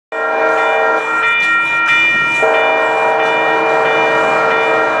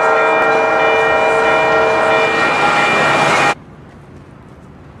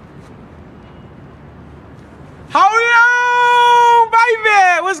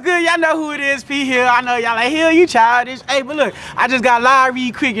good? Y'all know who it is, P Hill. I know y'all like, Hill, you childish. Hey, but look, I just got live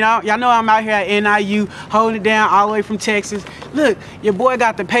real quick, you know. Y'all know I'm out here at NIU, holding it down all the way from Texas. Look, your boy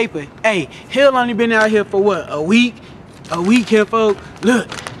got the paper. Hey, Hill only been out here for what, a week? A week here, folks. Look,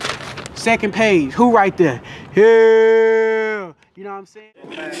 second page, who right there? Hill. You know what I'm saying?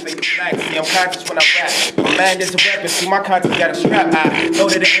 Make it black. See, I'm conscious when I rap. My mind is a weapon. See, my conscience got a strap. I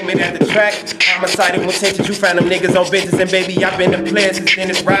loaded the aiming at the track. Homicide when tensions. You found them niggas on bitches. And baby, I've been the player since then.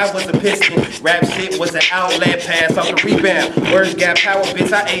 This ride was a piston. Rap shit was an outlet pass off the rebound. Words got power,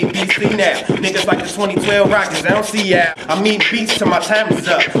 bitch. I ABC now. Niggas like the 2012 Rockets. I don't see ya. I mean beats till my time is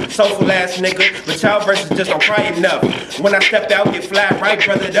up. Soulful ass nigga. But y'all verses just don't cry enough. When I step out, get fly right,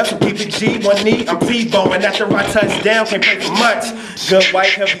 brother. That's what keep it G. One knee, I'm T-bowing. After I touch down, can't pray for much. Good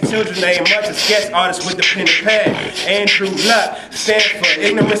wife, healthy children, ain't much. A sketch artist with the pen and pad. Andrew Luck, stand for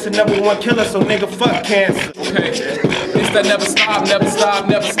ignorance, the #1 killer, so nigga fuck cancer. Okay, it's that never stop, never stop,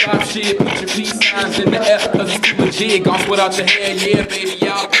 never stop shit. Put your peace signs in the air, cause it's too legit. Gon' split out your hair, yeah, baby,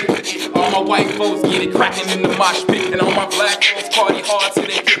 y'all get it. All my white folks get it cracking in the mosh pit. And all my black folks party hard till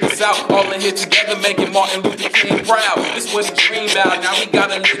they kick us out. All in here together, making Martin Luther King proud. This was a dream out, now we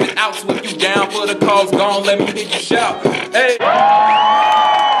gotta live it out. So if you down for the cause, gon' let me hear you shout. Hey!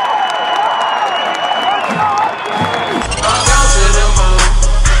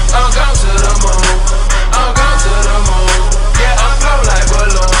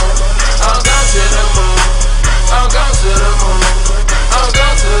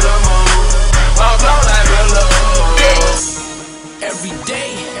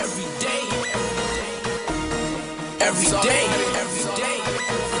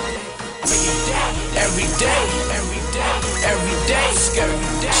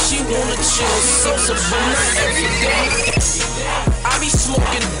 She wanna chill, so but not every day. I be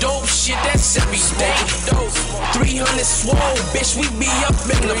smoking dope shit, that's every day. 300 swole, bitch, we be up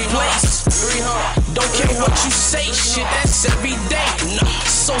in the place. Don't care what you say, shit, that's every day.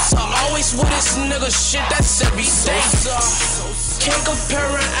 So always with this nigga, shit, that's every day. Can't compare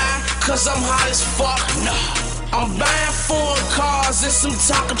an eye, cause I'm hot as fuck. I'm buying foreign cars and some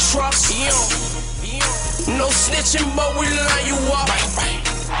taco trucks. No snitching, but we line you up.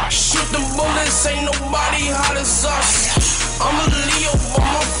 Shoot them bullets, ain't nobody hot as us. I'm a Leo for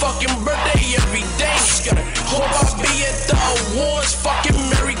my fucking birthday every day. Hope I be at the awards, fucking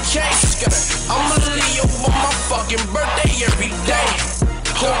Mary Kay. I'm a Leo for my fucking birthday every day.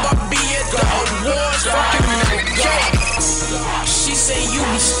 Hope I be at the awards, fucking Mary Kay. She say you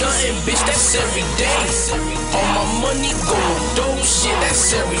be stunting, bitch, that's every day. All my money going dope, shit,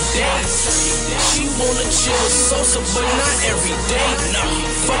 that's every day. She wanna chill with Sosa, but not every day.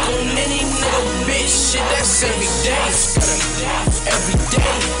 Fuck on any nigga, bitch, shit, that's every day. Every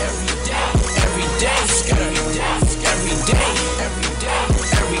day, every day, every day, every day, every day,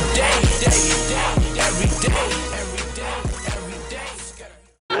 every day, every day, every day, every day.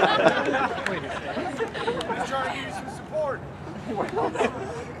 He's trying to give you some support.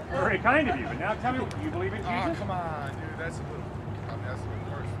 Very kind of you, but now tell me, do you believe in Jesus? Oh, come on, dude, that's a little personal.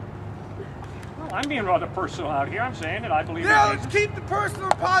 Well, I'm being rather personal out here. I'm saying that I believe in Yeah, Jesus. let's keep the personal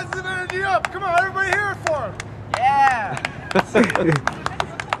and positive energy up. Come on, everybody hear it for him. Yeah.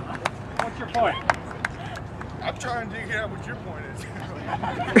 What's your point? I'm trying to dig out what your point is.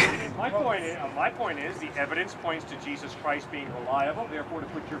 My point is the evidence points to Jesus Christ being reliable. Therefore, to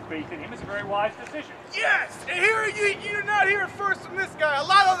put your faith in him is a very wise decision. Yes, and here you're not hearing first from this guy. A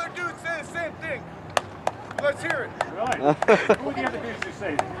lot of other dudes say the same thing. Let's hear it. Really? Who are the other dudes who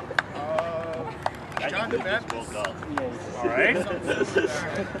say that? John the Baptist. All right.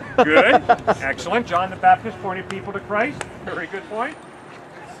 Good. Excellent. John the Baptist pointed people to Christ. Very good point.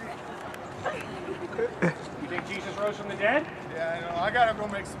 You think Jesus rose from the dead? Yeah, I know. I gotta go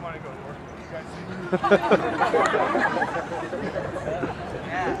make some money go to work. You guys see?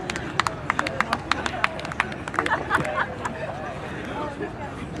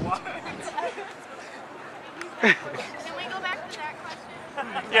 Can we go back to that question?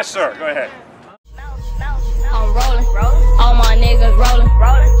 Yes, sir. Go ahead. I'm rolling, all my niggas rolling,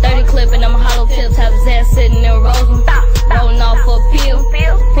 30 clip and I'm hollow tips, have his ass sitting there rolling, rolling off a pill,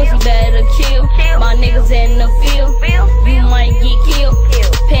 pussy better kill, my niggas in the field, you might get killed,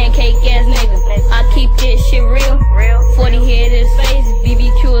 pancake ass nigga, I keep this shit real, 40 head his face,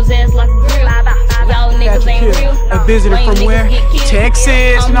 BBQ his ass like a grill, y'all niggas ain't real, A visitor from where?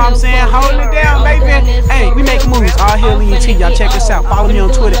 Texas, you know what I'm saying? Holding it down, baby. Hey, we make moves, all Hill ENT, y'all check us out, follow me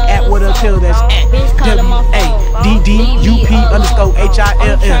on Twitter at WhatUpHill, that's at WADDUP_HILL,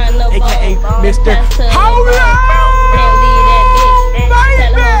 aka Mr.